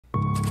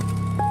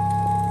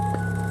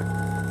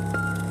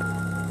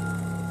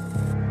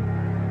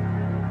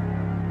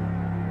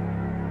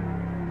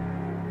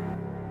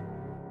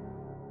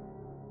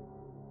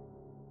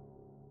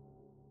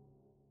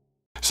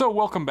So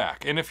welcome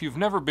back, and if you've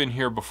never been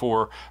here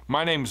before,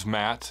 my name's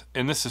Matt,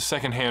 and this is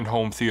Secondhand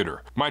Home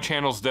Theater. My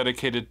channel's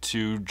dedicated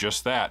to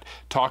just that,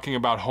 talking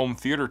about home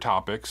theater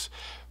topics,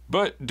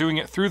 but doing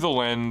it through the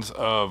lens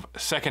of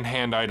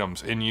secondhand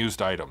items and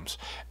used items,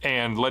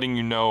 and letting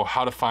you know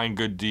how to find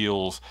good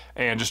deals,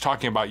 and just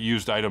talking about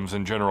used items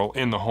in general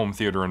in the home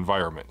theater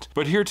environment.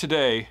 But here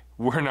today,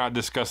 we're not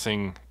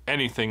discussing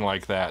anything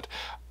like that.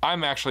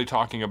 I'm actually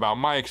talking about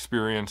my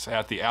experience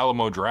at the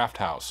Alamo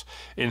Drafthouse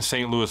in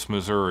St. Louis,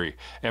 Missouri,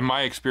 and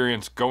my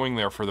experience going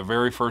there for the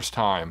very first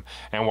time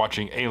and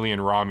watching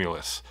Alien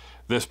Romulus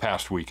this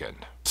past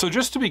weekend. So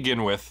just to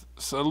begin with,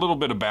 a little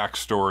bit of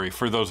backstory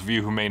for those of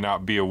you who may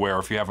not be aware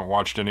if you haven't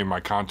watched any of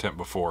my content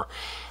before.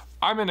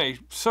 I'm in a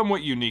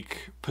somewhat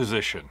unique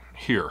position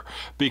here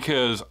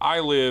because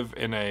I live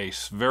in a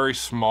very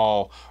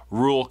small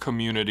rural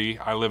community.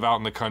 I live out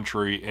in the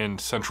country in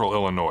central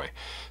Illinois.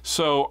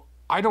 So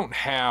I don't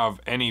have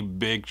any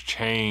big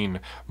chain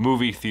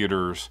movie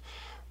theaters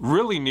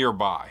really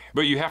nearby,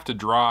 but you have to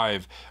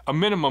drive a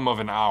minimum of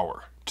an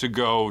hour to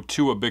go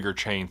to a bigger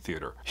chain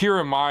theater. Here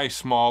in my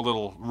small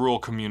little rural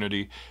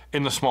community,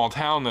 in the small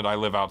town that I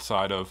live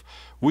outside of,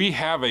 we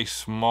have a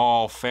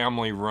small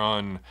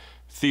family-run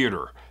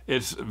theater.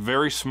 It's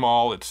very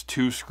small, it's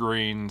 2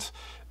 screens,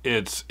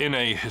 it's in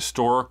a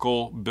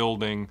historical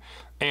building,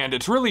 and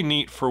it's really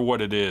neat for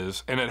what it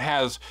is, and it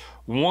has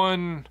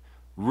one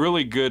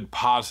really good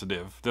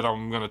positive that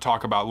I'm going to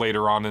talk about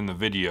later on in the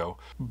video.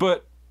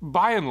 But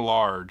by and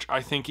large,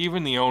 I think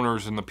even the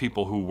owners and the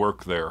people who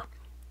work there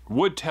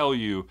would tell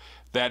you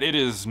that it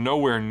is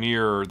nowhere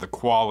near the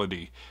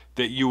quality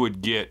that you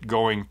would get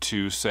going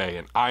to, say,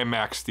 an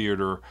IMAX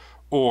theater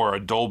or a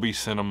Dolby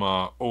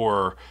Cinema,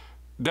 or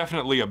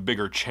definitely a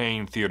bigger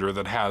chain theater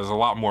that has a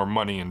lot more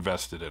money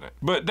invested in it.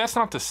 But that's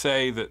not to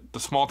say that the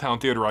small town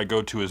theater I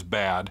go to is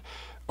bad,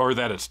 or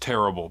that it's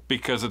terrible,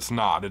 because it's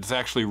not. It's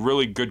actually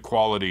really good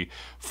quality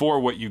for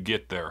what you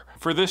get there.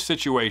 For this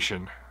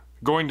situation,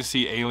 going to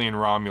see Alien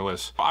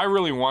Romulus, I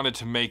really wanted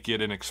to make it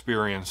an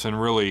experience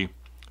and really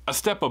a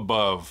step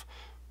above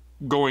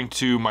going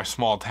to my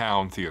small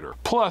town theater.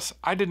 Plus,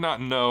 I did not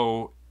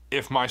know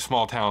if my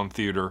small town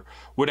theater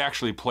would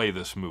actually play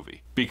this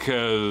movie,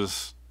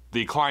 because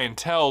the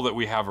clientele that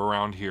we have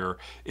around here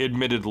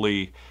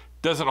admittedly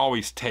doesn't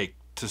always take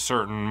to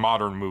certain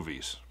modern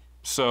movies.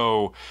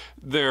 So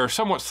they're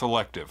somewhat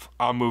selective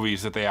on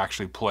movies that they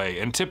actually play.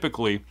 And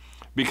typically,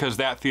 because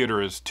that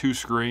theater is 2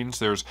 screens,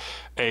 there's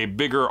a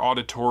bigger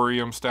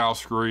auditorium style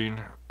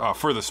screen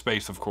for the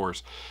space, of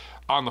course,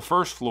 on the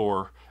first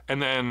floor.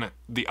 And then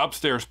the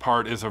upstairs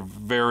part is a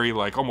very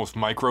almost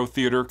micro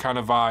theater kind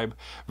of vibe,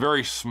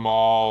 very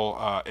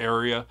small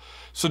area.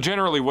 So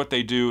generally what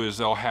they do is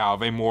they'll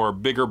have a more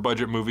bigger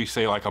budget movie,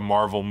 say like a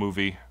Marvel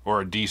movie or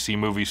a DC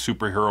movie,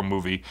 superhero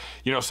movie,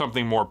 you know,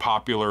 something more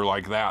popular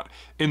like that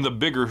in the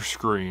bigger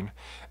screen.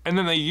 And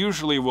then they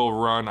usually will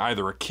run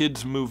either a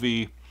kids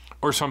movie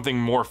or something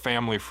more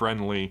family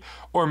friendly,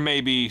 or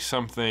maybe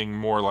something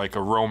more like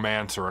a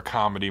romance or a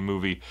comedy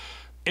movie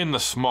in the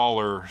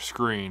smaller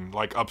screen,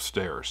 like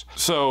upstairs.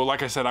 So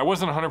like I said, I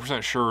wasn't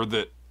 100% sure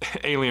that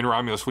Alien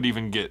Romulus would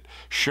even get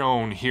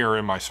shown here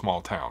in my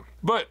small town.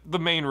 But the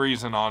main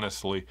reason,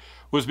 honestly,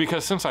 was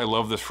because since I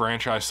love this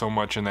franchise so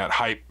much and that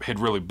hype had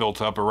really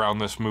built up around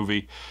this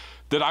movie,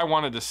 that I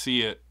wanted to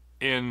see it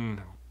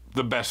in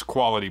the best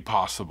quality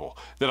possible,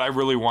 that I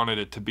really wanted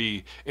it to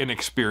be an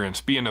experience,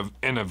 be an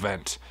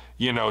event,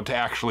 you know, to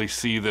actually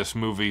see this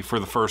movie for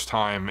the first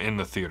time in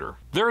the theater.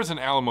 There is an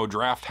Alamo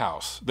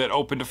Drafthouse that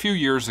opened a few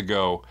years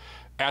ago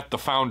at the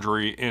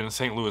Foundry in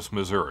St. Louis,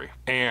 Missouri.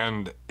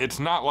 And it's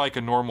not like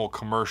a normal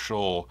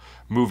commercial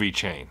movie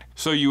chain.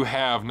 So you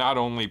have not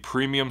only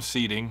premium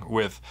seating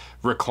with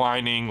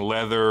reclining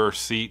leather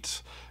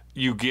seats,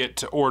 you get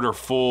to order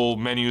full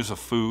menus of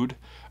food,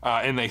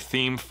 and they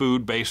theme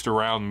food based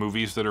around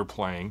movies that are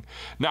playing.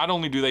 Not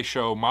only do they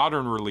show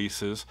modern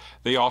releases,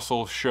 they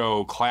also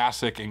show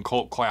classic and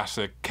cult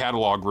classic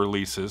catalog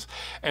releases,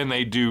 and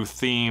they do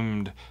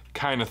themed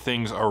kind of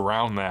things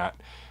around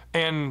that.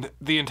 And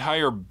the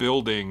entire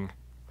building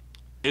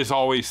is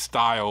always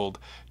styled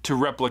to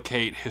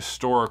replicate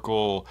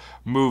historical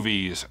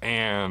movies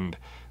and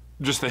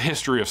just the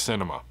history of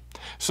cinema.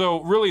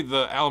 So really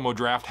the Alamo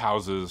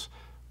Drafthouses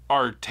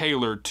are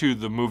tailored to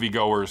the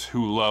moviegoers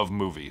who love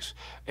movies,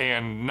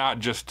 and not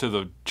just to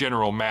the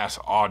general mass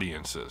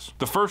audiences.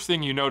 The first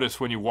thing you notice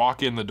when you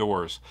walk in the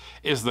doors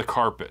is the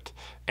carpet,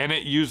 and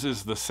it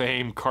uses the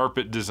same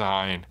carpet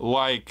design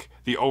like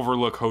the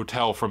Overlook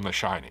Hotel from The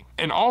Shining.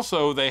 And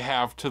also they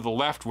have to the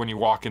left when you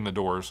walk in the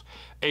doors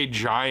a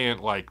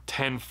giant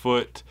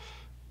 10-foot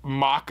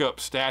mock-up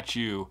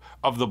statue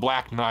of the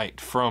Black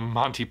Knight from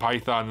Monty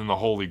Python and the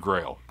Holy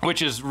Grail,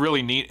 which is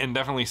really neat and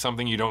definitely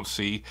something you don't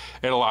see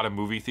at a lot of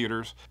movie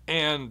theaters.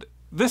 And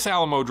this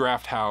Alamo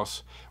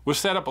Drafthouse was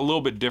set up a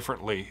little bit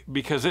differently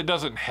because it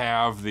doesn't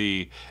have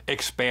the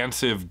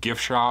expansive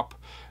gift shop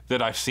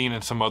that I've seen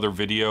in some other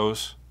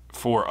videos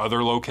for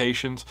other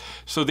locations.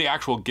 So the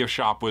actual gift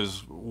shop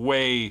was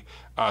way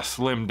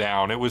slimmed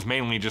down. It was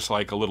mainly just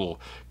like a little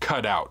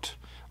cutout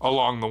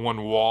along the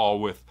one wall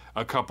with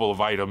a couple of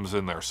items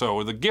in there.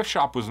 So the gift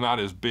shop was not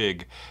as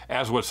big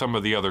as what some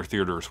of the other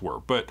theaters were.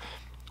 But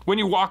when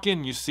you walk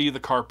in, you see the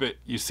carpet,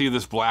 you see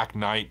this Black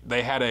Knight.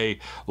 They had a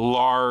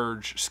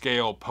large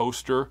scale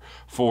poster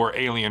for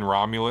Alien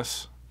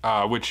Romulus,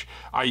 which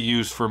I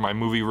used for my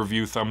movie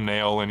review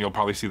thumbnail, and you'll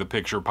probably see the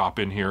picture pop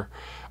in here.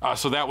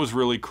 So that was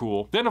really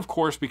cool. Then, of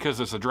course, because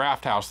it's a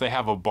draft house, they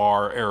have a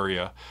bar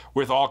area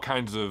with all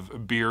kinds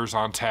of beers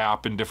on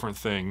tap and different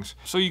things.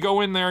 So you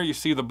go in there, you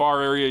see the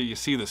bar area, you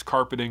see this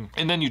carpeting,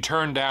 and then you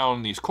turn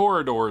down these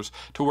corridors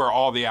to where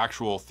all the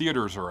actual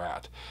theaters are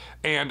at.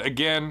 And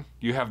again,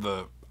 you have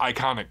the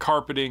iconic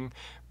carpeting,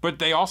 but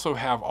they also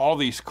have all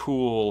these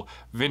cool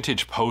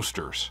vintage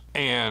posters.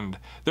 And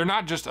they're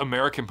not just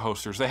American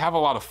posters, they have a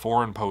lot of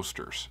foreign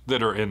posters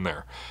that are in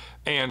there.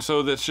 And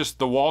so that's just,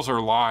 the walls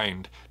are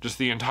lined, just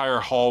the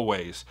entire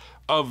hallways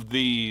of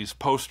these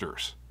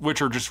posters,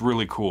 which are just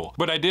really cool.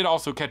 But I did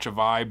also catch a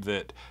vibe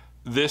that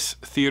this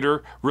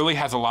theater really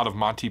has a lot of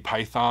Monty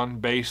Python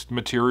based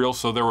material.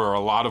 So there were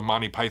a lot of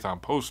Monty Python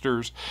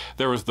posters.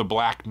 There was the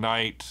Black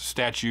Knight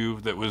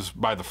statue that was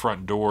by the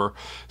front door.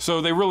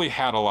 So they really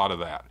had a lot of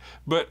that.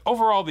 But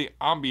overall, the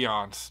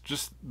ambiance,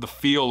 just the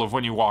feel of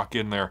when you walk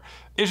in there,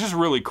 is just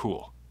really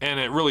cool. And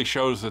it really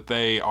shows that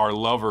they are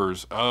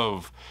lovers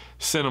of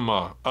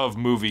cinema, of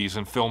movies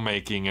and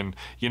filmmaking, and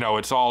you know,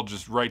 it's all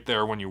just right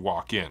there when you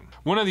walk in.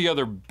 One of the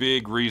other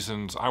big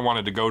reasons I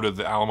wanted to go to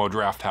the Alamo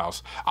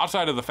Drafthouse,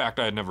 outside of the fact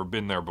I had never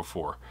been there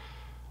before,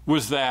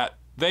 was that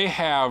they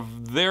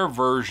have their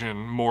version,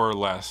 more or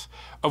less,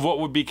 of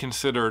what would be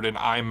considered an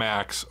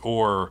IMAX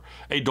or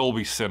a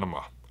Dolby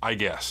Cinema, I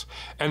guess.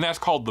 And that's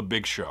called The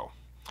Big Show.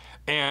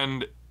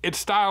 And it's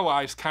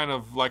stylized kind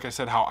of, like I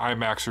said, how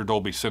IMAX or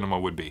Dolby Cinema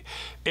would be.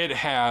 It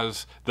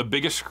has the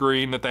biggest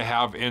screen that they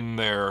have in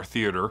their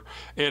theater.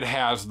 It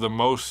has the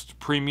most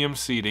premium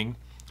seating.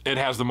 It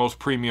has the most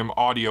premium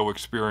audio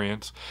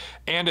experience.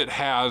 And it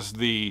has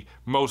the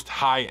most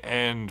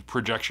high-end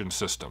projection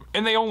system.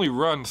 And they only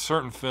run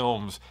certain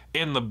films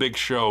in the Big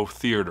Show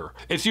theater.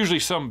 It's usually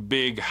some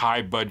big,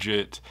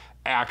 high-budget,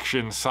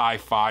 action,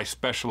 sci-fi,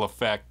 special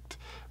effect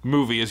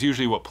movie is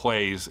usually what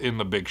plays in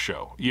the Big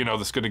Show. You know,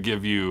 that's going to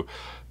give you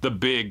the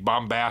big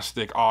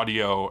bombastic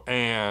audio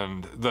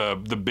and the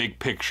big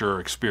picture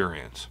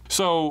experience.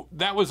 So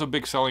that was a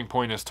big selling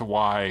point as to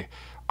why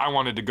I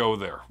wanted to go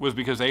there, was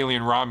because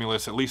Alien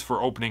Romulus, at least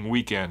for opening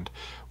weekend,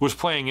 was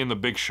playing in the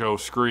Big Show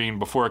screen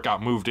before it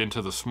got moved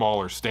into the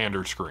smaller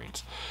standard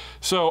screens.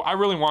 So I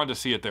really wanted to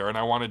see it there, and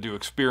I wanted to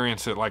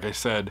experience it, like I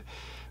said,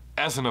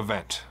 as an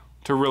event,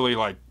 to really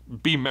like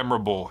be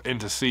memorable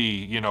and to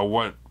see, you know,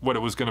 what it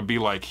was going to be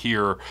like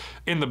here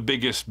in the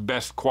biggest,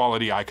 best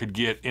quality I could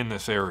get in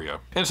this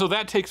area. And so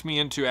that takes me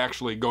into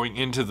actually going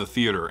into the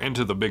theater,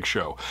 into the Big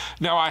Show.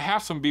 Now I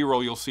have some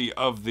B-roll you'll see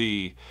of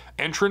the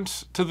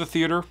entrance to the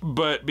theater,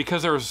 but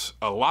because there's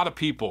a lot of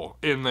people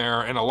in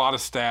there and a lot of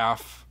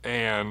staff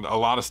and a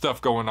lot of stuff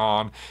going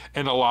on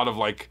and a lot of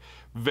like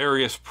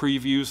various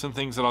previews and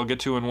things that I'll get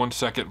to in 1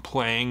 second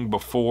playing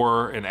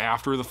before and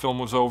after the film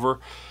was over,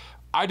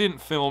 I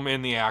didn't film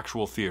in the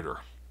actual theater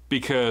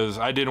because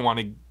I didn't want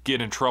to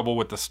get in trouble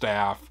with the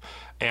staff,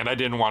 and I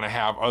didn't want to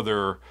have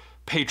other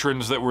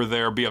patrons that were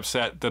there be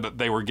upset that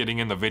they were getting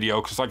in the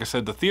video, because like I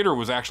said, the theater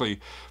was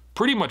actually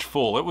pretty much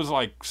full. It was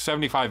like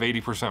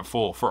 75–80%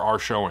 full for our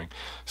showing.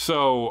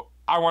 So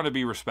I want to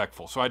be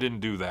respectful, so I didn't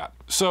do that.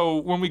 So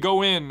when we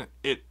go in,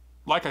 it,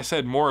 like I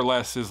said, more or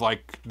less is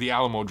like the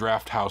Alamo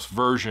Drafthouse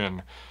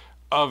version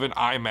of an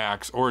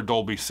IMAX or a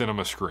Dolby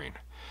Cinema screen.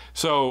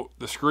 So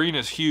the screen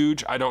is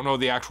huge. I don't know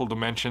the actual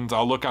dimensions.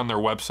 I'll look on their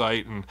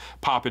website and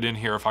pop it in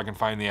here if I can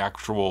find the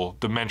actual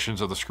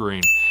dimensions of the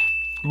screen.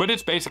 But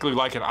it's basically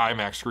like an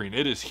IMAX screen.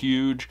 It is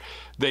huge.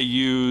 They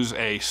use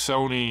a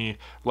Sony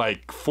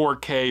like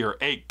 4K or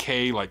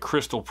 8K like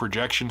crystal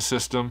projection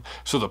system,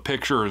 so the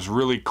picture is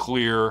really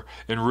clear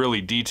and really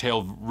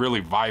detailed,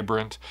 really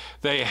vibrant.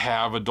 They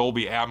have a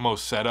Dolby Atmos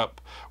setup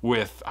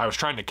with, I was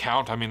trying to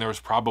count, I mean there was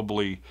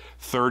probably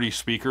 30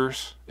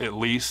 speakers at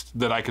least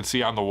that I could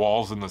see on the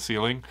walls and the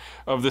ceiling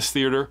of this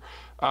theater.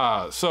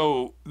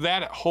 So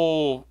that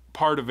whole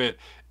part of it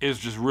is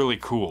just really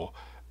cool.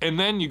 And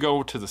then you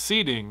go to the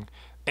seating,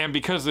 and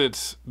because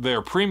it's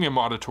their premium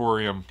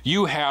auditorium,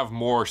 you have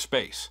more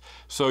space.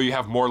 So you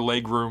have more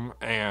leg room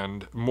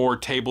and more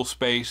table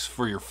space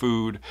for your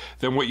food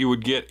than what you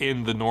would get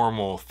in the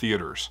normal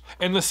theaters.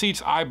 And the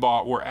seats I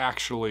bought were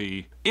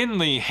actually in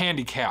the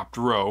handicapped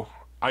row,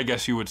 I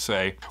guess you would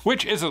say,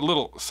 which is a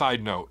little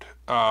side note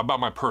about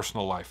my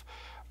personal life.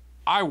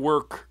 I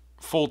work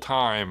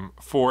full-time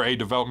for a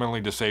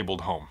developmentally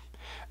disabled home.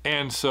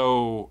 And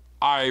so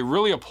I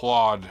really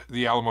applaud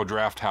the Alamo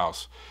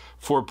Drafthouse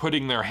for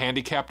putting their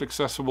handicapped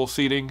accessible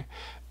seating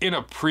in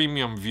a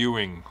premium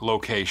viewing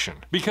location.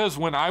 Because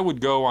when I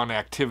would go on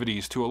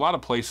activities to a lot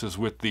of places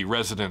with the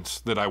residents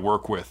that I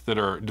work with that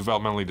are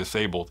developmentally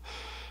disabled,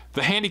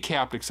 The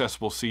handicapped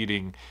accessible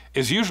seating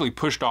is usually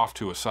pushed off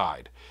to a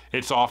side.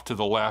 It's off to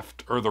the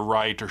left or the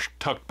right or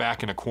tucked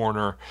back in a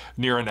corner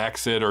near an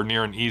exit or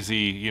near an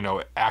easy,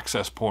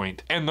 access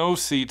point. And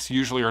those seats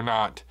usually are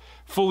not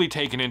fully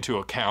taken into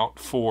account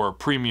for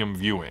premium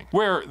viewing.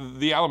 Where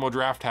the Alamo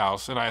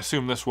Drafthouse, and I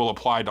assume this will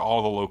apply to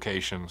all the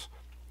locations,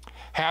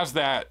 has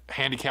that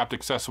handicapped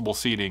accessible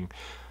seating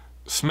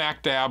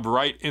smack dab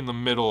right in the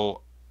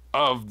middle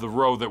of the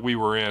row that we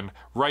were in,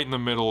 right in the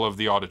middle of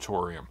the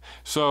auditorium.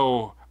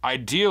 So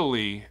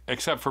ideally,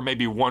 except for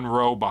maybe one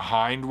row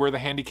behind where the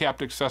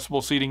handicapped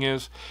accessible seating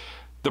is,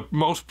 the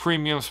most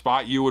premium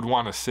spot you would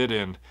want to sit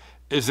in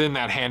is in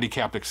that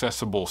handicapped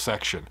accessible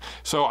section.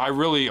 So I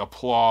really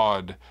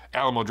applaud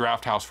Alamo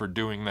Drafthouse for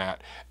doing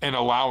that and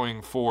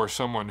allowing for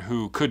someone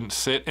who couldn't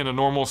sit in a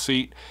normal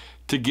seat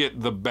to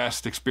get the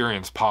best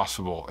experience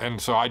possible.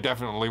 And so I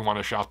definitely want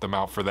to shout them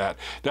out for that.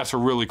 That's a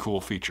really cool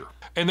feature.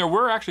 And there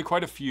were actually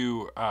quite a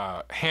few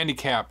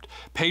handicapped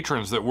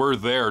patrons that were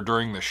there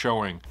during the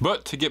showing.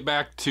 But to get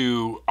back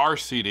to our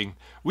seating,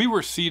 we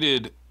were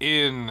seated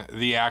in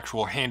the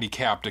actual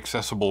handicapped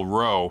accessible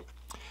row.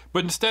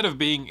 But instead of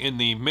being in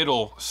the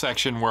middle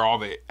section where all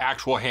the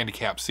actual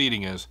handicapped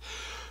seating is,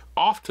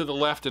 off to the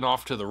left and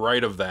off to the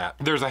right of that,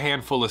 there's a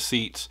handful of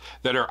seats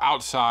that are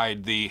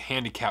outside the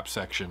handicapped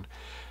section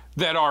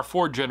that are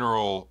for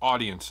general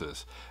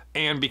audiences.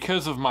 And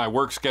because of my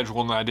work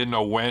schedule and I didn't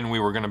know when we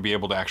were going to be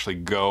able to actually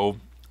go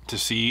to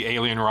see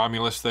Alien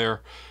Romulus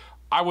there,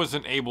 I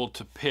wasn't able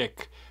to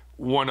pick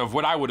one of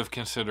what I would have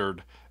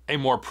considered a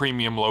more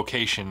premium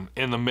location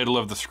in the middle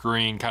of the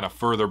screen, kind of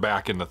further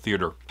back in the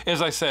theater.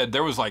 As I said,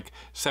 there was like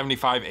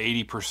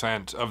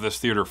 75–80% of this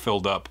theater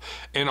filled up,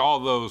 and all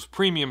those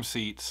premium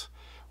seats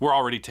were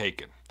already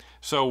taken.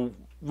 So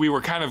we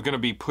were kind of going to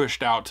be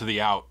pushed out to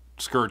the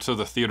outskirts of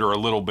the theater a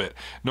little bit,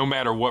 no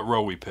matter what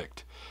row we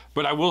picked.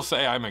 But I will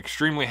say I'm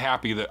extremely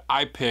happy that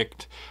I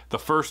picked the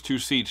first two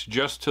seats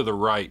just to the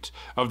right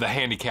of the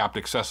handicapped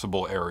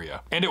accessible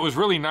area. And it was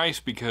really nice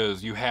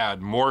because you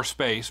had more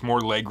space, more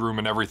legroom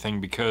and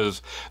everything,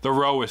 because the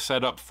row is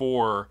set up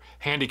for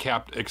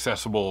handicapped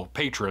accessible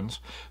patrons.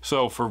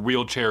 So for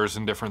wheelchairs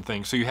and different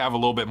things. So you have a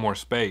little bit more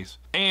space.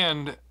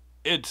 And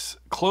it's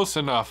close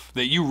enough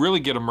that you really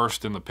get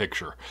immersed in the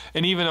picture.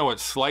 And even though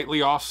it's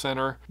slightly off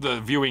center,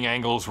 the viewing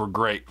angles were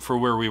great for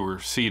where we were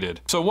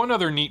seated. So one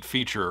other neat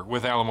feature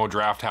with Alamo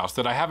Drafthouse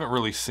that I haven't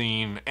really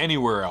seen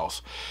anywhere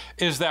else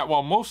is that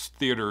while most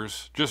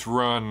theaters just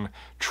run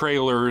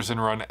trailers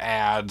and run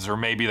ads, or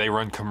maybe they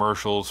run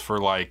commercials for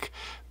like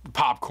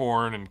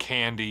popcorn and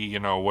candy,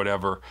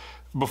 whatever,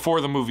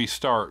 before the movie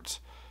starts,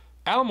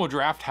 Alamo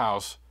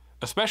Drafthouse,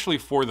 especially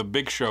for the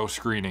big show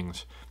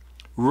screenings,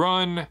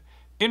 run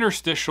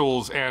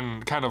interstitials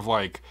and kind of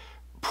like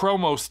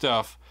promo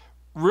stuff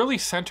really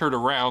centered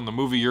around the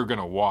movie you're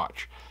gonna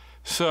watch.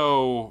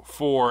 So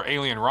for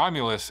Alien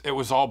Romulus, it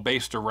was all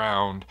based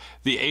around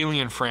the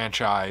Alien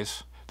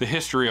franchise, the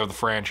history of the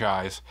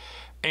franchise,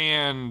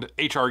 and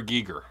H.R.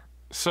 Giger.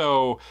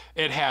 So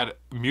it had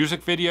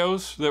music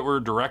videos that were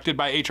directed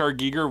by H.R.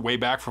 Giger way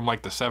back from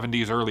like the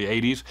 70s, early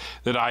 80s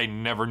that I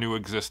never knew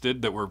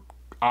existed, that were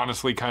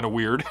honestly kind of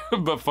weird,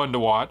 but fun to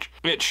watch.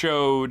 It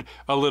showed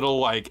a little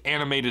like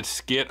animated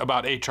skit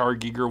about H.R.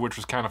 Giger, which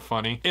was kind of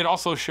funny. It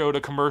also showed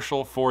a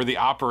commercial for the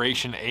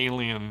Operation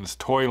Aliens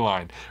toy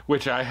line,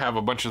 which I have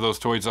a bunch of those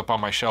toys up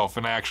on my shelf,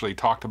 and I actually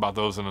talked about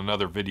those in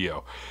another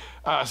video.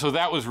 So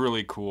that was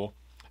really cool.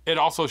 It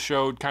also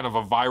showed kind of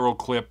a viral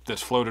clip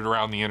that's floated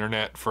around the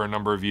internet for a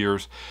number of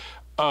years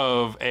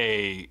of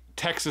a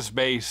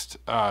Texas-based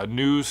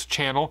news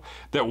channel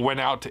that went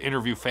out to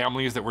interview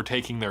families that were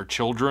taking their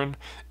children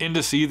in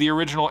to see the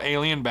original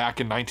Alien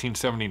back in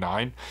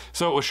 1979.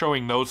 So it was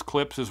showing those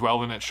clips as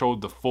well, and it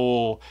showed the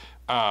full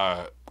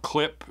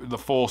clip, the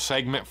full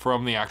segment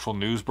from the actual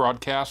news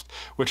broadcast,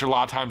 which a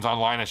lot of times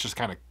online it's just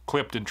kind of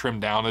clipped and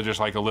trimmed down to just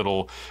like a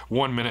little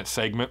 1-minute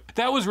segment.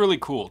 That was really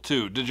cool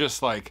too, to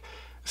just like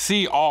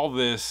see all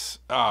this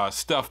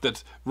stuff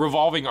that's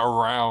revolving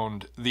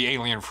around the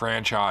Alien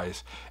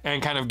franchise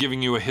and kind of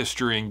giving you a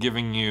history and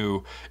giving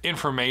you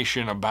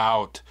information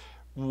about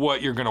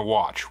what you're going to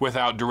watch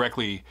without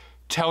directly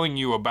telling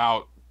you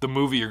about the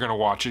movie you're going to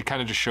watch. It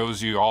kind of just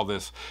shows you all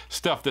this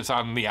stuff that's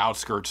on the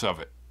outskirts of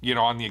it,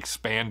 on the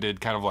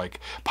expanded kind of like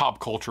pop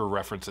culture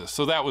references.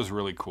 So that was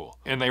really cool.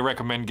 And they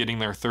recommend getting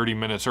there 30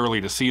 minutes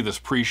early to see this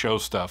pre-show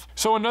stuff.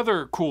 So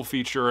another cool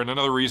feature and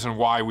another reason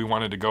why we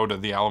wanted to go to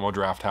the Alamo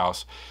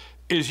Drafthouse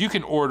is you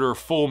can order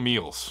full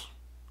meals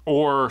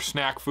or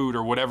snack food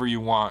or whatever you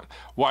want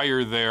while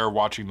you're there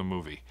watching the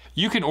movie.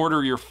 You can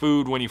order your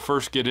food when you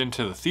first get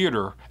into the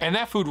theater, and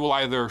that food will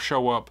either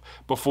show up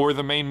before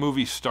the main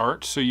movie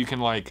starts, so you can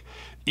like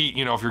eat,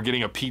 if you're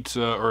getting a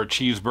pizza or a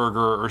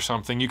cheeseburger or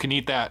something, you can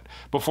eat that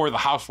before the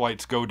house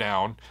lights go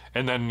down,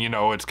 and then,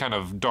 it's kind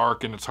of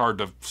dark and it's hard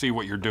to see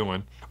what you're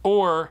doing.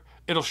 Or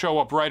it'll show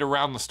up right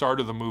around the start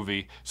of the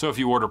movie. So if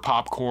you order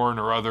popcorn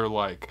or other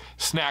like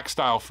snack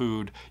style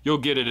food, you'll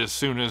get it as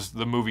soon as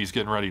the movie's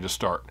getting ready to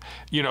start.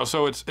 You know,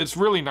 so it's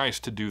really nice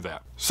to do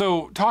that.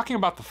 So talking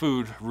about the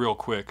food real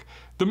quick,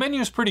 the menu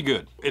is pretty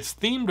good. It's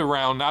themed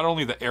around not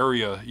only the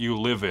area you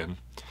live in,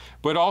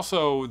 but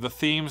also the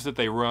themes that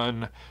they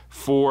run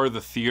for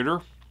the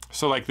theater.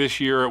 So like this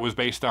year it was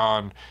based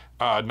on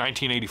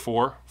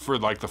 1984 for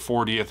like the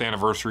 40th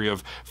anniversary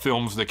of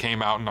films that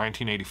came out in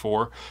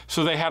 1984.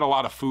 So they had a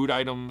lot of food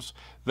items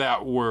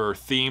that were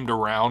themed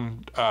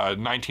around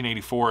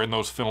 1984 and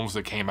those films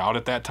that came out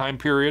at that time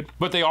period.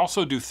 But they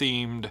also do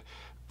themed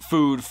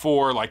food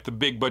for like the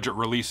big budget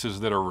releases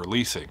that are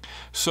releasing.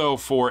 So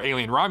for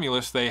Alien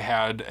Romulus, they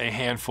had a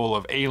handful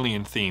of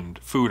alien themed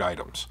food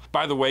items.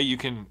 By the way, you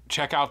can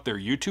check out their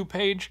YouTube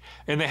page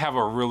and they have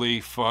a really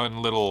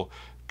fun little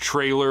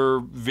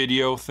trailer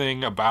video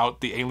thing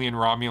about the Alien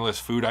Romulus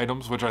food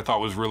items, which I thought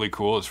was really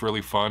cool. It's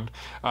really fun.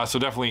 So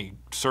definitely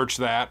search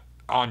that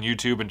on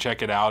YouTube and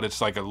check it out.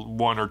 It's like a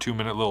 1 or 2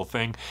 minute little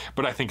thing,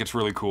 but I think it's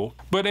really cool.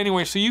 But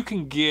anyway, so you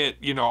can get,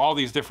 you know, all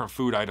these different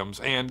food items,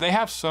 and they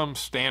have some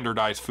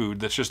standardized food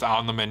that's just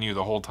on the menu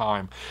the whole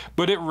time,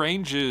 but it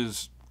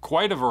ranges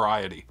quite a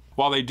variety.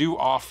 While they do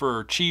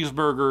offer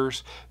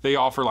cheeseburgers, they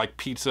offer like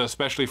pizza,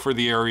 especially for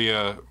the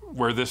area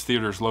where this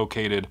theater is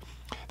located.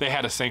 They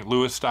had a St.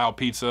 Louis style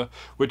pizza,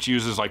 which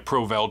uses like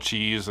Provel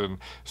cheese and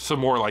some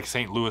more like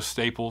St. Louis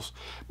staples,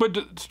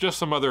 but just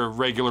some other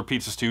regular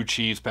pizzas too,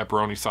 cheese,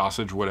 pepperoni,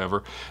 sausage,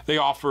 whatever. They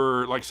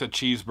offer, like I said,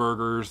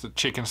 cheeseburgers, the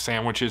chicken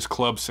sandwiches,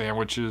 club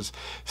sandwiches,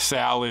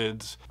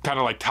 salads, kind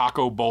of like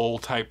taco bowl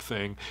type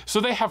thing. So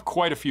they have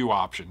quite a few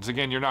options.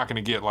 Again, you're not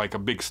going to get like a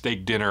big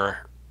steak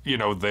dinner, you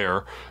know,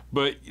 there,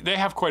 but they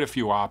have quite a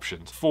few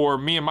options. For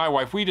me and my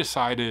wife, we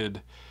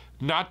decided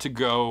not to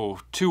go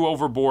too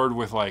overboard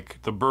with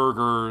like the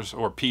burgers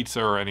or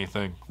pizza or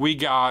anything. We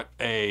got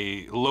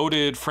a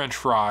loaded French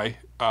fry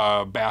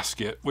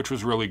basket, which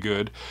was really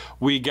good.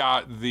 We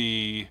got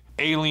the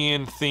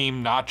alien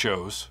themed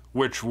nachos,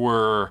 which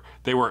were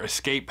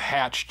escape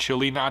hatch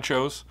chili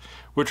nachos,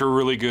 which are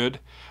really good.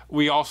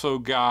 We also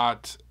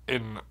got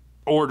an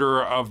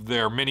order of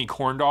their mini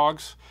corn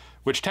dogs,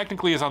 which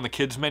technically is on the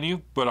kids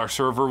menu, but our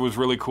server was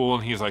really cool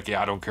and he's like,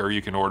 yeah, I don't care,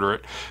 you can order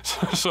it.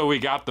 So we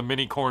got the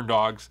mini corn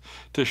dogs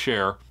to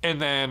share.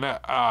 And then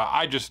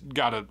I just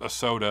got a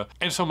soda.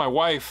 And so my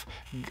wife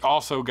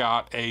also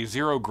got a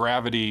zero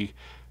gravity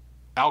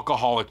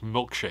alcoholic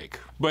milkshake,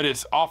 but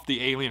it's off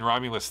the Alien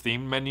Romulus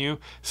themed menu.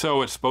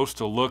 So it's supposed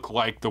to look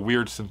like the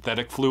weird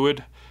synthetic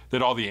fluid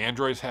that all the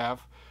androids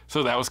have.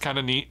 So that was kind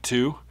of neat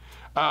too.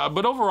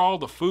 But overall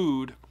the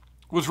food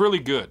was really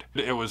good.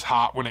 It was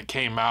hot when it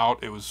came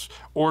out. It was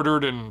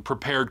ordered and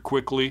prepared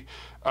quickly,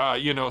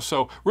 you know,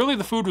 so really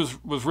the food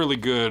was really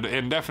good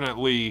and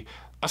definitely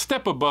a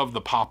step above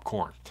the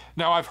popcorn.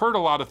 Now, I've heard a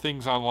lot of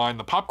things online.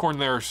 The popcorn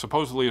there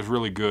supposedly is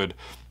really good,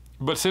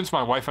 but since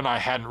my wife and I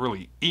hadn't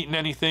really eaten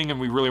anything and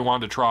we really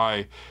wanted to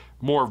try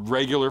more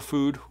regular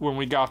food when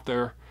we got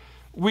there,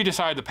 we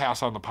decided to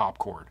pass on the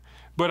popcorn.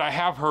 But I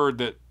have heard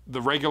that the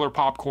regular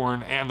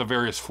popcorn and the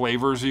various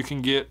flavors you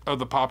can get of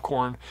the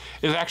popcorn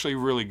is actually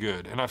really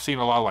good. And I've seen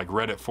a lot of like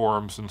Reddit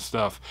forums and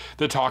stuff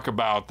that talk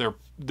about their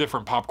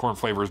different popcorn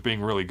flavors being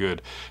really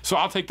good. So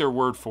I'll take their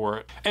word for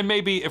it. And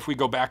maybe if we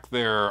go back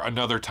there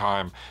another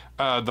time,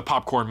 the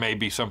popcorn may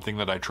be something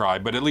that I try,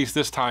 but at least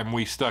this time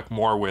we stuck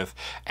more with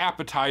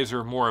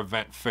appetizer, more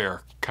event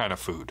fare kind of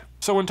food.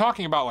 So when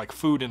talking about like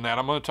food in that,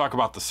 I'm going to talk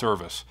about the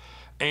service.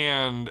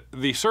 And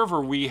the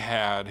server we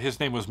had, his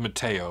name was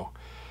Mateo.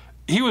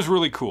 He was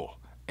really cool,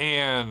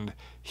 and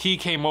he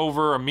came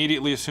over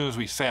immediately as soon as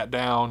we sat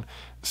down,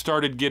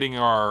 started getting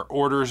our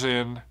orders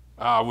in,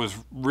 was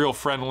real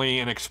friendly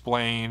and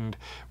explained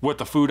what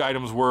the food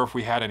items were if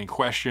we had any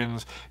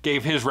questions,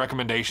 gave his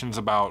recommendations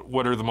about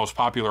what are the most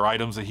popular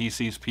items that he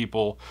sees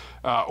people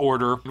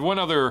order. One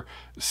other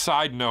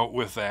side note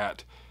with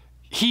that,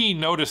 he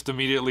noticed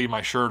immediately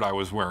my shirt I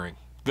was wearing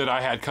that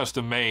I had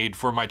custom made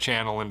for my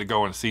channel and to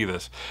go and see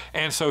this.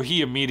 And so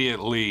he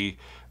immediately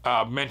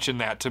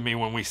mentioned that to me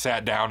when we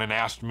sat down and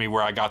asked me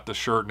where I got the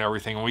shirt and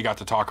everything, and we got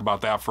to talk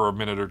about that for a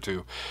minute or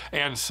two.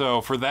 And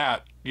so for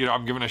that, you know,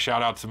 I'm giving a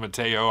shout out to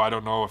Mateo. I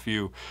don't know if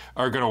you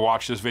are going to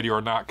watch this video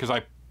or not, because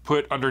I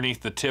put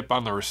underneath the tip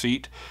on the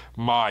receipt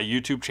my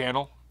YouTube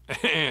channel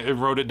and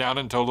wrote it down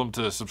and told them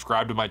to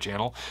subscribe to my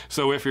channel.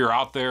 So if you're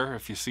out there,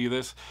 if you see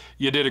this,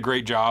 you did a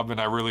great job, and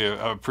I really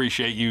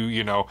appreciate you,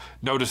 you know,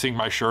 noticing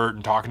my shirt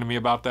and talking to me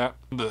about that.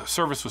 The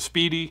service was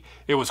speedy.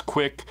 It was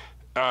quick.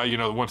 You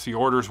know, once the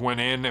orders went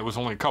in, it was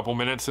only a couple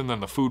minutes and then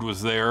the food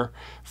was there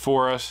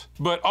for us.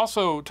 But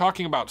also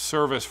talking about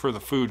service for the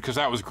food, because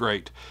that was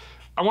great,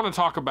 I want to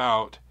talk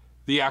about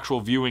the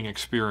actual viewing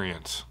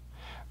experience.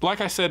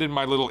 Like I said in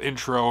my little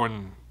intro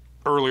and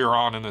earlier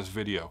on in this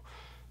video,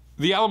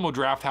 the Alamo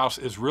Drafthouse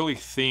is really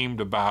themed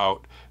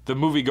about the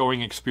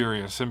movie-going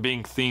experience and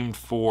being themed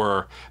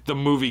for the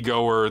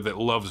moviegoer that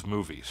loves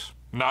movies,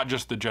 not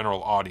just the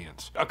general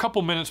audience. A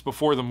couple minutes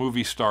before the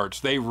movie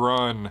starts, they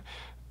run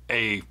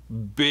a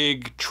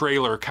big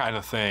trailer kind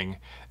of thing,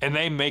 and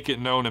they make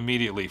it known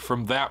immediately.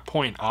 From that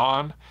point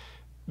on,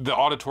 the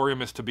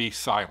auditorium is to be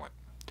silent.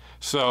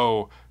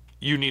 So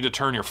you need to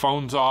turn your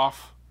phones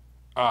off,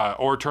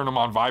 or turn them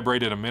on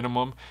vibrate at a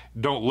minimum.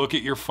 Don't look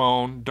at your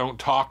phone. Don't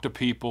talk to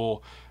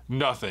people.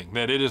 Nothing.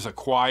 That it is a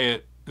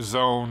quiet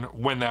zone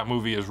when that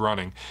movie is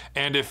running.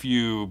 And if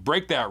you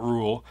break that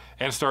rule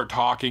and start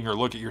talking or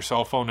look at your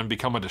cell phone and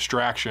become a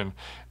distraction,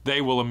 they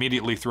will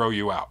immediately throw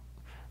you out.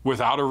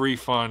 Without a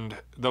refund,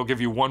 they'll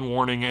give you one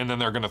warning and then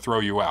they're going to throw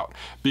you out,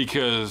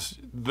 because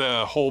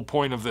the whole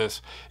point of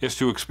this is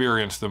to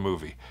experience the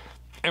movie.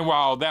 And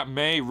while that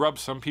may rub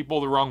some people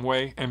the wrong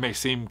way and may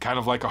seem kind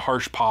of like a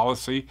harsh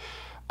policy,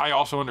 I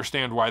also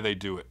understand why they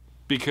do it,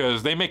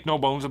 because they make no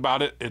bones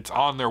about it. It's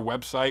on their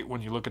website.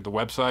 When you look at the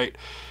website,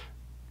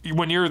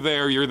 when you're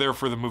there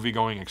for the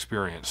movie-going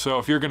experience. So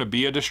if you're going to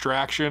be a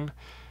distraction,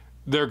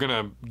 they're going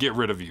to get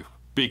rid of you,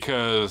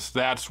 because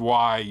that's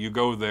why you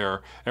go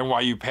there and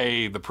why you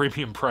pay the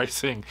premium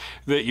pricing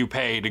that you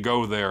pay to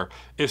go there,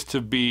 is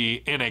to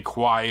be in a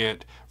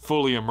quiet,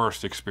 fully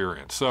immersed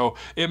experience. So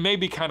it may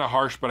be kind of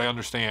harsh, but I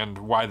understand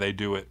why they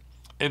do it.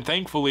 And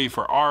thankfully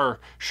for our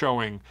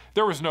showing,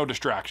 there was no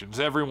distractions.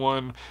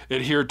 Everyone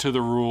adhered to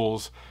the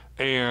rules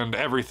and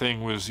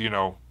everything was, you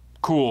know,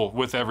 cool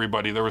with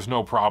everybody. There was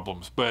no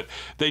problems. But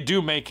they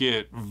do make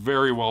it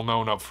very well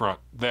known up front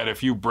that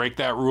if you break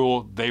that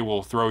rule, they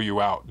will throw you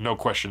out, no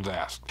questions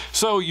asked.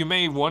 So you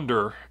may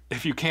wonder,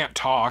 if you can't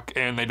talk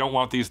and they don't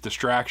want these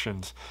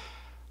distractions,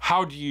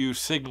 how do you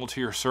signal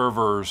to your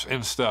servers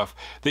and stuff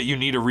that you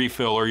need a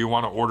refill or you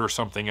want to order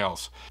something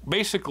else?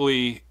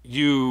 Basically,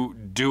 you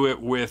do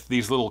it with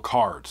these little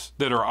cards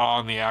that are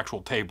on the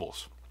actual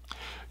tables.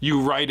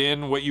 You write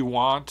in what you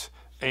want,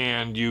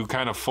 and you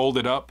kind of fold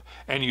it up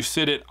and you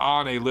sit it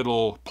on a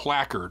little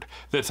placard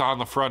that's on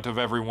the front of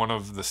every one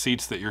of the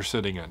seats that you're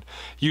sitting in.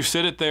 You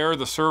sit it there.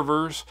 The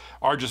servers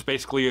are just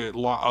basically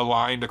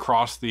aligned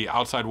across the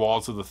outside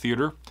walls of the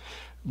theater.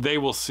 They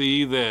will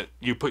see that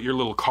you put your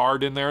little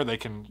card in there. They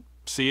can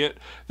see it.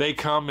 They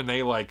come and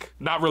they, like,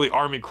 not really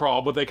army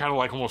crawl, but they kind of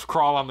like almost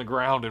crawl on the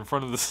ground in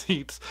front of the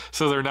seats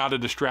so they're not a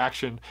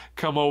distraction.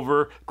 Come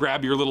over,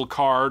 grab your little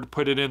card,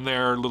 put it in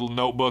their little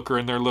notebook or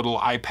in their little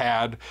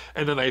iPad,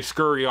 and then they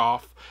scurry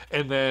off.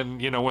 And then,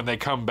 you know, when they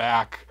come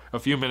back a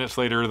few minutes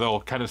later,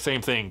 they'll kind of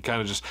same thing, kind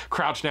of just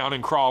crouch down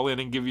and crawl in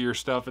and give you your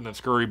stuff and then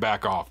scurry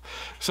back off.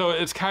 So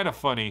it's kind of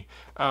funny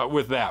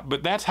with that,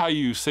 but that's how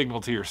you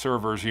signal to your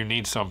servers you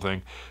need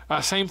something.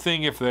 Same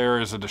thing if there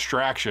is a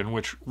distraction,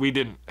 which we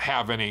didn't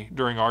have any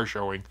during our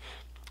showing.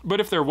 But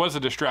if there was a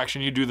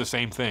distraction, you do the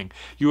same thing.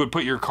 You would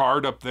put your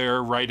card up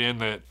there, write in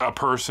that a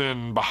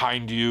person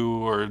behind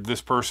you or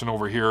this person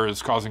over here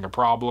is causing a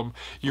problem.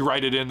 You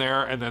write it in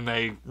there, and then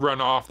they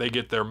run off, they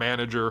get their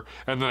manager,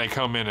 and then they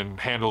come in and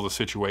handle the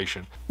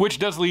situation. Which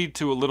does lead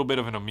to a little bit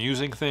of an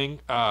amusing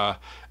thing.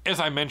 As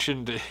I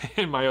mentioned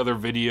in my other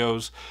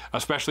videos,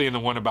 especially in the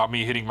one about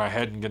me hitting my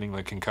head and getting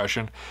the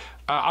concussion,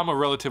 I'm a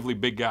relatively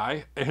big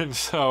guy, and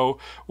so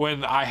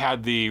when I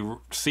had the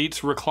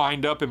seats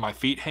reclined up and my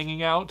feet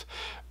hanging out,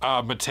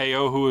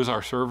 Mateo, who is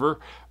our server,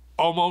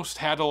 almost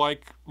had to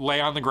like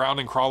lay on the ground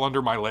and crawl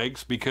under my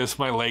legs because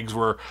my legs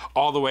were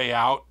all the way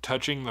out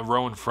touching the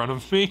row in front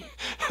of me.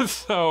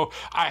 So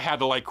I had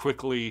to like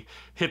quickly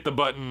hit the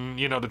button,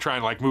 you know, to try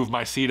and like move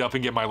my seat up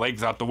and get my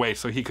legs out the way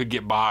so he could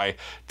get by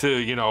to,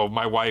 you know,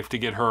 my wife to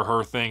get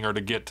her thing or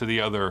to get to the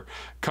other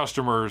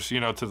customers, you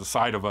know, to the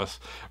side of us.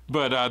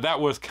 But that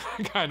was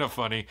kind of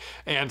funny.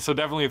 And so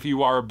definitely if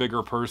you are a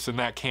bigger person,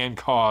 that can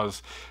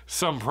cause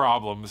some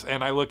problems.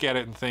 And I look at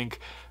it and think,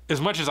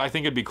 as much as I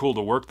think it'd be cool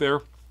to work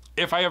there,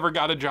 if I ever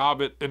got a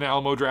job at an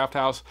Alamo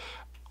Drafthouse,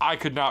 I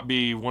could not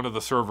be one of the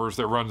servers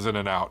that runs in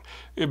and out,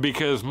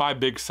 because my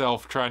big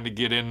self trying to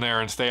get in there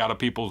and stay out of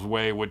people's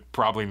way would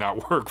probably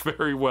not work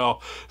very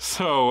well.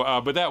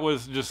 So, but that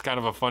was just kind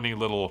of a funny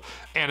little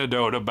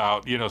anecdote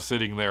about, you know,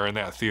 sitting there in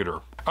that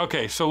theater.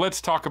 Okay, so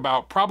let's talk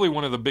about probably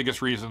one of the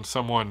biggest reasons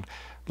someone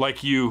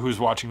like you who's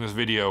watching this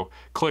video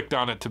clicked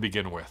on it to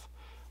begin with.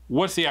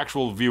 What's the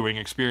actual viewing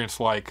experience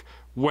like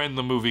when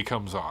the movie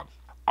comes on?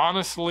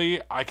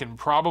 Honestly, I can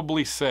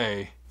probably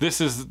say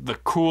this is the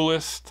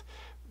coolest,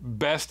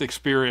 best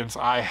experience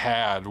I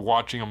had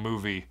watching a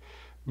movie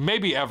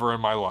maybe ever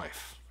in my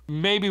life.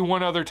 Maybe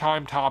one other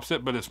time tops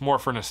it, but it's more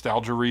for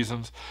nostalgia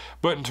reasons.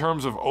 But in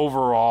terms of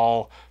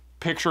overall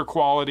picture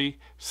quality,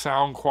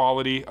 sound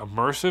quality,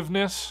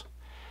 immersiveness,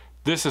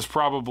 this is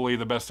probably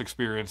the best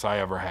experience I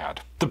ever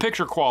had. The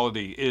picture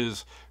quality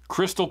is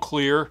crystal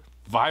clear,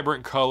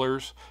 vibrant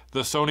colors.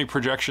 The Sony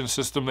projection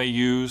system they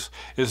use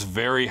is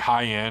very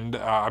high-end.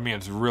 I mean,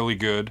 it's really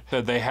good.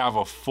 They have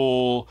a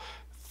full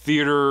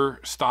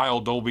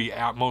theater-style Dolby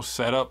Atmos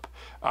setup.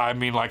 I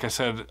mean, like I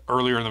said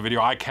earlier in the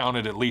video, I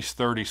counted at least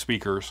 30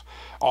 speakers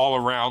all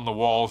around the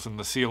walls and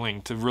the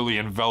ceiling to really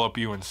envelop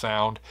you in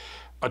sound.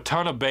 A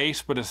ton of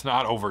bass, but it's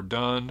not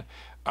overdone.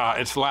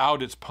 It's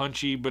loud, it's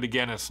punchy, but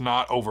again, it's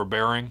not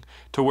overbearing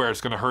to where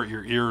it's going to hurt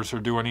your ears or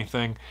do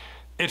anything.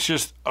 It's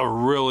just a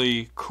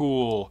really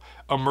cool,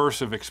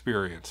 immersive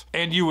experience.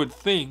 And you would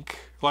think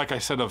like I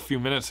said a few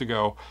minutes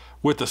ago,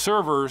 with the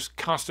servers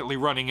constantly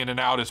running in and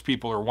out as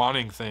people are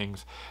wanting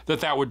things,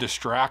 that would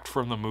distract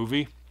from the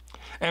movie.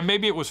 And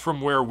maybe it was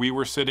from where we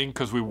were sitting,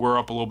 because we were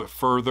up a little bit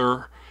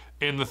further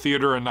in the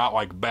theater and not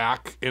like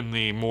back in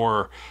the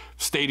more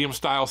stadium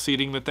style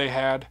seating that they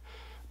had.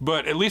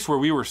 But at least where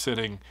we were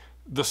sitting,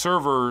 the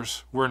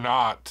servers were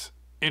not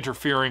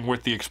interfering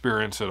with the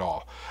experience at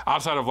all.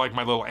 Outside of like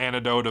my little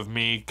anecdote of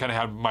me kind of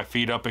had my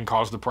feet up and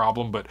caused the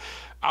problem, but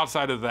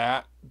outside of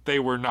that, they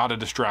were not a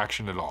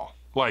distraction at all.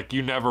 Like,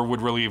 you never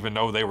would really even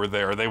know they were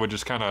there. They would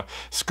just kind of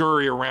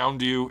scurry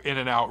around you in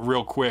and out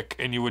real quick,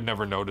 and you would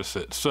never notice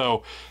it.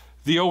 So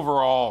the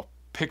overall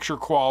picture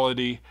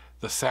quality,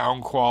 the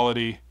sound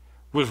quality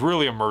was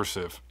really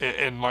immersive.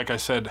 And like I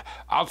said,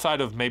 outside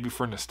of maybe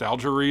for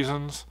nostalgia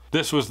reasons,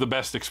 this was the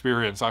best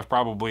experience I've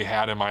probably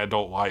had in my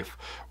adult life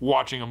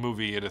watching a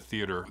movie at a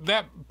theater.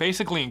 That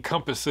basically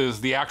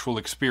encompasses the actual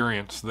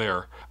experience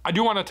there. I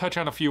do want to touch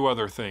on a few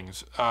other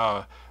things.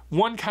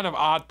 One kind of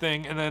odd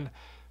thing, and then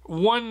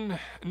one,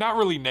 not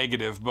really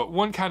negative, but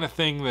one kind of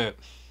thing that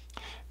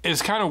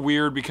is kind of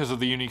weird because of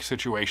the unique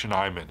situation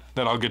I'm in,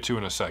 that I'll get to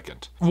in a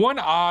second. One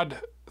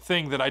odd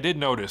thing that I did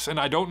notice, and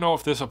I don't know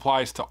if this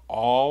applies to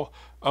all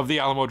of the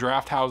Alamo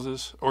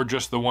Drafthouses or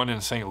just the one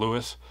in St.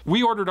 Louis.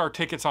 We ordered our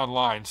tickets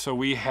online, so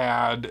we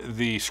had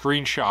the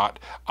screenshot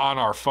on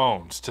our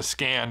phones to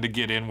scan to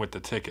get in with the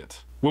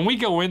tickets. When we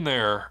go in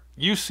there,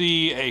 you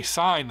see a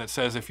sign that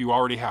says if you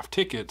already have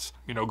tickets,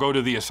 you know, go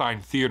to the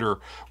assigned theater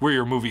where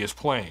your movie is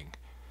playing.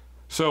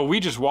 So we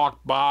just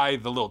walked by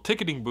the little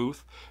ticketing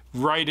booth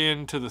right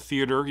into the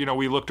theater. You know,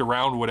 we looked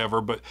around, whatever,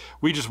 but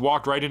we just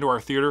walked right into our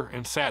theater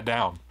and sat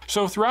down.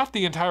 So throughout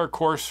the entire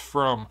course,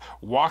 from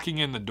walking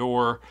in the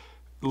door,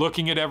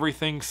 looking at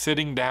everything,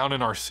 sitting down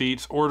in our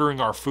seats, ordering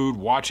our food,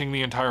 watching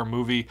the entire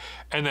movie,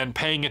 and then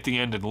paying at the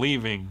end and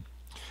leaving,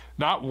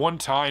 not one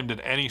time did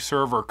any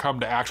server come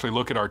to actually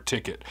look at our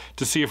ticket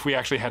to see if we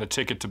actually had a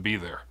ticket to be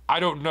there. I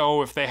don't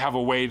know if they have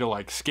a way to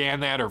like scan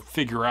that or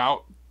figure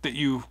out that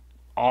you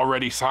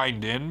already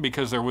signed in,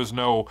 because there was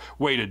no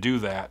way to do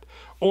that.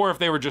 Or if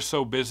they were just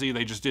so busy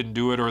they just didn't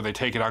do it, or they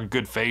take it on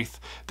good faith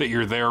that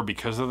you're there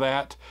because of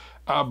that.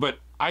 But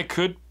I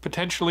could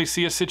potentially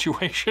see a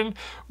situation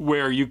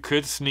where you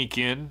could sneak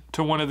in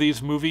to one of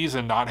these movies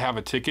and not have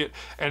a ticket,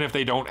 and if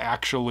they don't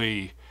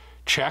actually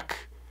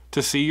check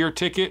to see your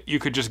ticket, you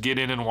could just get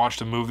in and watch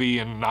the movie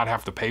and not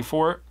have to pay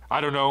for it. I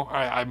don't know.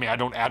 I mean, I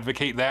don't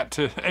advocate that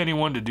to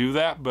anyone to do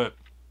that, but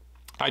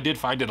I did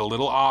find it a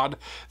little odd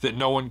that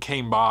no one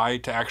came by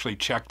to actually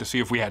check to see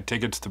if we had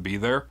tickets to be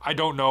there. I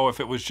don't know if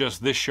it was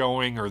just this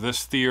showing or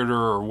this theater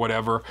or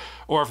whatever,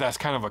 or if that's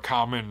kind of a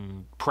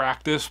common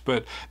practice,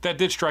 but that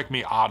did strike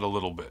me odd a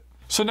little bit.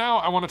 So now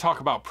I want to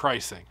talk about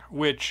pricing,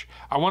 which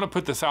I want to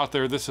put this out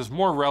there. This is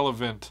more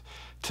relevant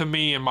to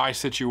me in my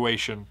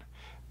situation,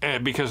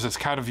 because it's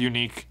kind of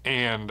unique,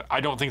 and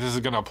I don't think this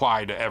is going to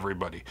apply to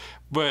everybody.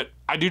 But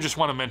I do just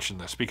want to mention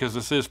this because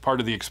this is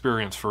part of the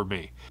experience for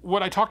me.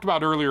 What I talked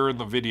about earlier in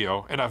the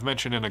video, and I've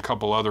mentioned in a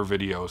couple other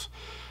videos,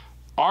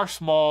 our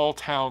small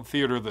town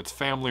theater that's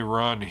family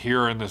run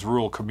here in this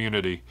rural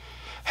community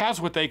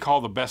has what they call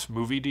the best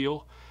movie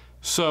deal.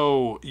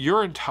 So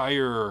your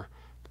entire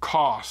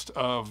cost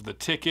of the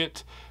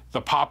ticket, the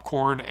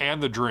popcorn,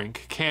 and the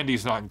drink,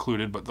 candy's not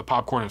included, but the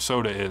popcorn and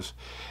soda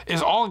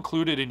is all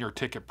included in your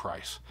ticket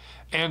price.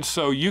 And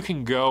so you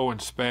can go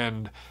and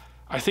spend,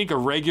 I think a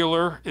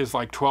regular is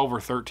like $12 or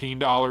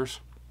 $13,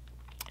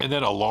 and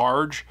then a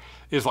large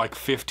is like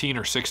 $15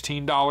 or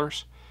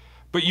 $16.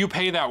 But you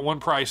pay that one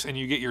price and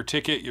you get your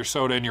ticket, your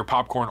soda, and your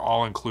popcorn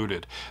all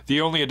included.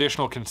 The only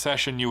additional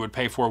concession you would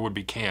pay for would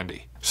be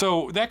candy.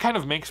 So that kind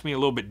of makes me a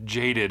little bit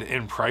jaded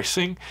in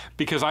pricing,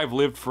 because I've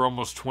lived for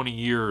almost 20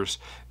 years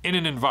in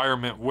an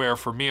environment where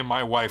for me and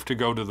my wife to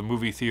go to the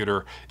movie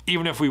theater,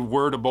 even if we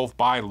were to both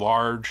buy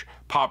large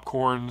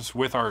popcorns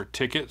with our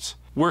tickets,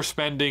 we're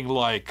spending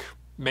like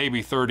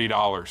maybe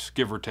 $30,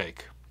 give or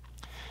take.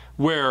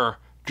 Where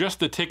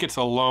just the tickets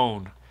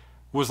alone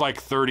was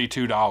like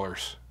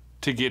 $32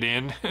 to get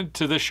in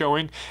to the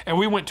showing, and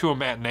we went to a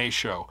matinee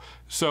show,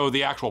 so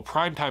the actual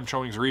primetime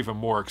showings are even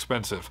more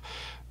expensive.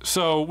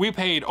 So we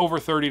paid over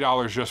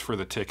 $30 just for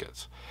the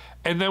tickets.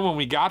 And then when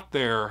we got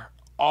there,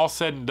 all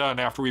said and done,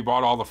 after we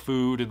bought all the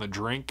food and the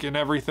drink and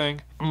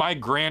everything, my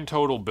grand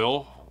total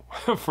bill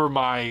for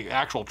my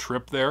actual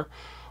trip there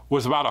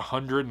was about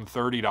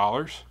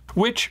 $130,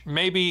 which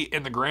maybe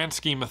in the grand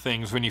scheme of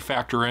things, when you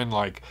factor in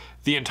like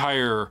the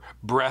entire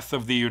breadth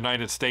of the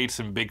United States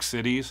and big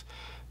cities,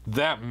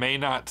 that may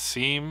not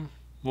seem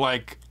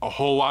like a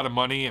whole lot of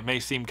money. It may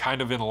seem kind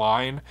of in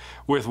line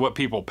with what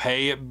people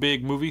pay at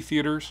big movie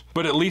theaters.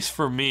 But at least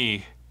for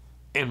me,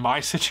 in my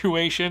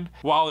situation,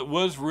 while it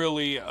was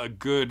really a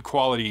good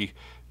quality,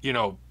 you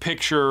know,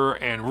 picture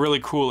and really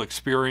cool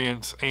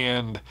experience,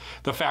 and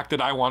the fact that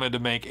I wanted to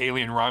make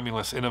Alien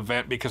Romulus an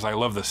event because I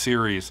love the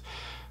series,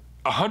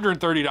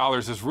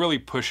 $130 is really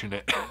pushing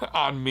it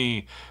on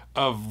me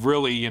of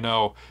really, you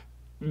know,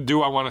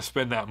 do I want to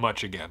spend that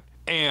much again?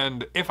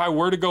 And if I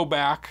were to go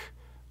back,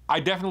 I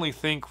definitely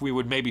think we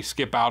would maybe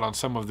skip out on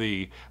some of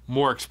the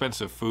more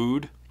expensive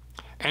food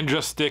and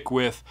just stick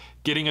with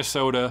getting a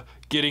soda,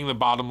 getting the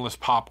bottomless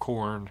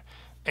popcorn,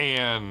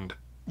 and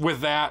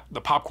with that,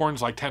 the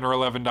popcorn's like $10 or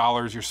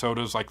 $11, your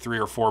soda's like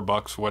 $3 or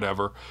 $4,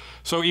 whatever.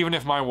 So even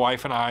if my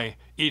wife and I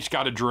each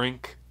got a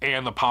drink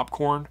and the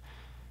popcorn,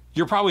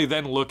 you're probably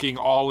then looking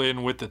all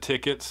in with the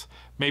tickets,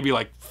 maybe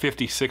like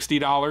 $50,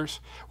 $60,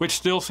 which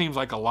still seems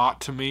like a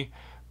lot to me,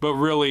 but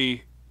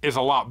really is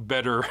a lot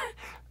better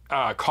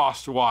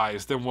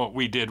cost-wise than what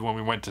we did when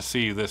we went to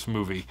see this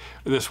movie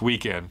this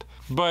weekend.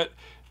 But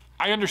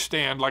I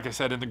understand, like I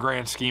said, in the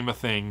grand scheme of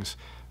things,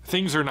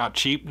 things are not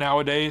cheap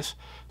nowadays.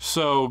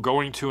 So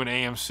going to an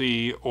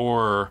AMC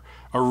or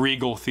a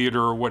Regal theater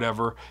or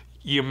whatever,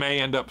 you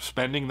may end up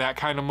spending that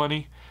kind of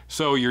money.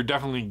 So you're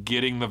definitely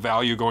getting the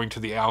value going to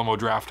the Alamo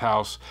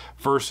Drafthouse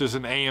versus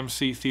an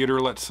AMC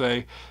theater, let's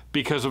say,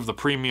 because of the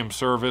premium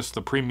service,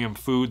 the premium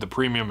food, the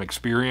premium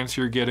experience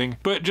you're getting.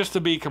 But just to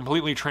be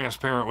completely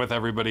transparent with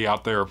everybody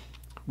out there,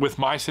 with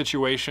my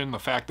situation, the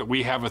fact that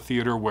we have a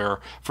theater where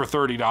for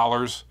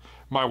 $30,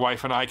 my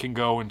wife and I can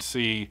go and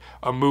see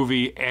a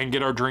movie and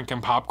get our drink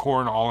and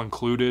popcorn all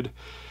included,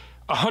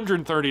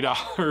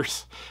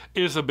 $130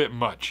 is a bit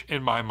much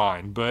in my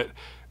mind, but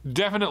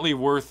definitely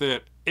worth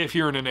it if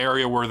you're in an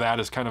area where that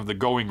is kind of the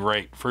going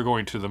rate for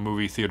going to the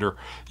movie theater.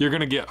 You're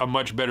going to get a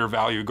much better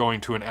value going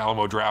to an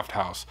Alamo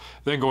Drafthouse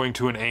than going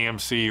to an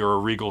AMC or a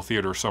Regal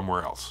theater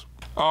somewhere else.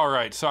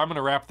 Alright, so I'm going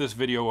to wrap this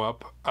video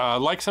up.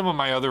 Like some of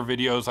my other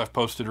videos I've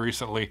posted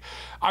recently,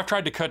 I've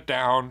tried to cut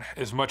down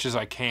as much as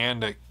I can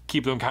to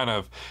keep them kind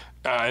of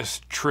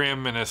as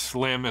trim and as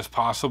slim as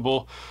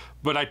possible.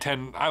 But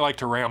I like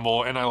to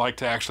ramble, and I like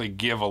to actually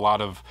give a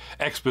lot of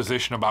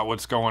exposition about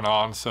what's going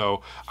on.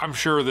 So I'm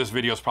sure this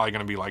video is probably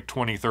going to be like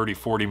 20, 30,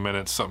 40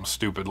 minutes, something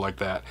stupid like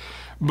that.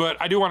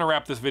 But I do want to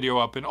wrap this video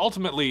up, and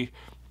ultimately,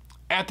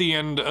 at the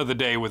end of the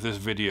day with this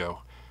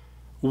video,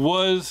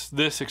 was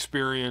this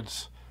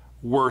experience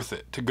worth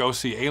it to go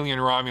see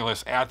Alien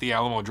Romulus at the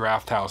Alamo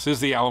Drafthouse?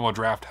 Is the Alamo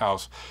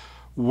Drafthouse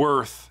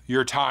worth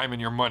your time and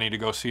your money to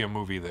go see a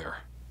movie there?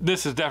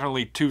 This is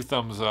definitely 2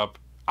 thumbs up.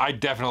 I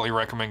definitely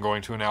recommend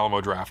going to an Alamo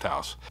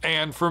Drafthouse.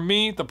 And for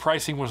me, the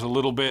pricing was a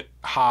little bit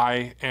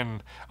high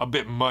and a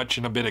bit much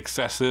and a bit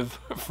excessive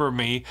for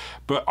me,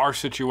 but our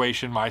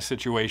situation, my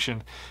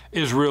situation,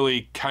 is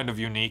really kind of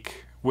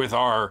unique with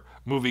our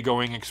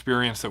movie-going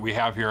experience that we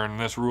have here in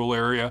this rural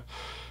area.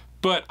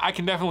 But I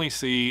can definitely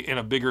see in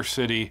a bigger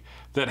city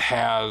that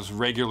has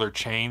regular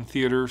chain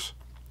theaters,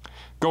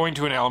 going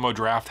to an Alamo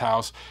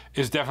Drafthouse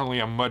is definitely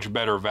a much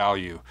better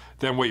value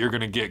than what you're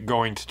going to get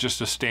going to just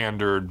a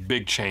standard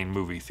big chain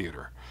movie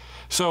theater.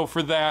 So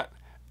for that,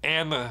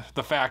 and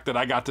the fact that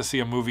I got to see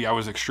a movie I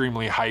was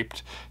extremely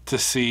hyped to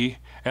see,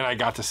 and I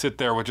got to sit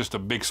there with just a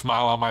big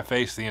smile on my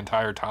face the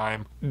entire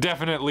time,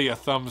 definitely a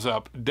thumbs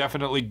up.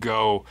 Definitely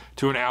go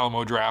to an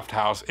Alamo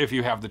Drafthouse if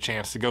you have the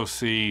chance to go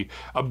see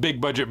a big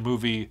budget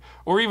movie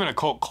or even a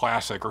cult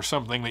classic or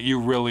something that you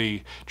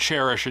really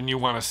cherish and you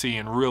want to see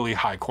in really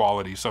high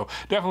quality. So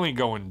definitely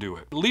go and do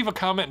it. Leave a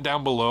comment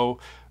down below.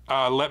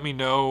 Let me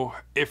know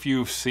if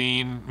you've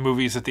seen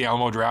movies at the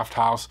Alamo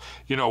Drafthouse.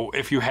 You know,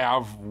 if you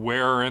have,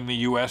 where in the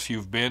US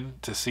you've been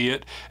to see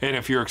it, and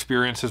if your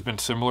experience has been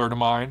similar to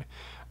mine.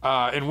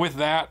 And with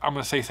that, I'm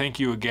going to say thank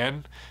you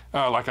again,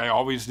 like I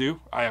always do.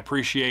 I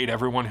appreciate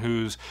everyone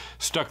who's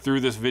stuck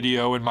through this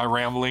video and my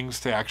ramblings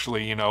to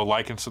actually, you know,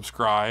 like and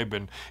subscribe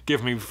and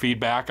give me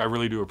feedback. I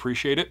really do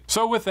appreciate it.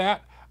 So with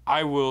that,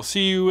 I will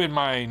see you in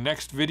my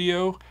next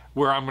video,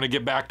 where I'm going to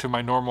get back to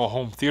my normal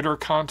home theater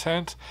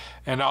content,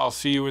 and I'll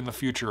see you in the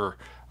future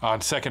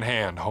on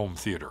secondhand home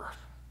theater.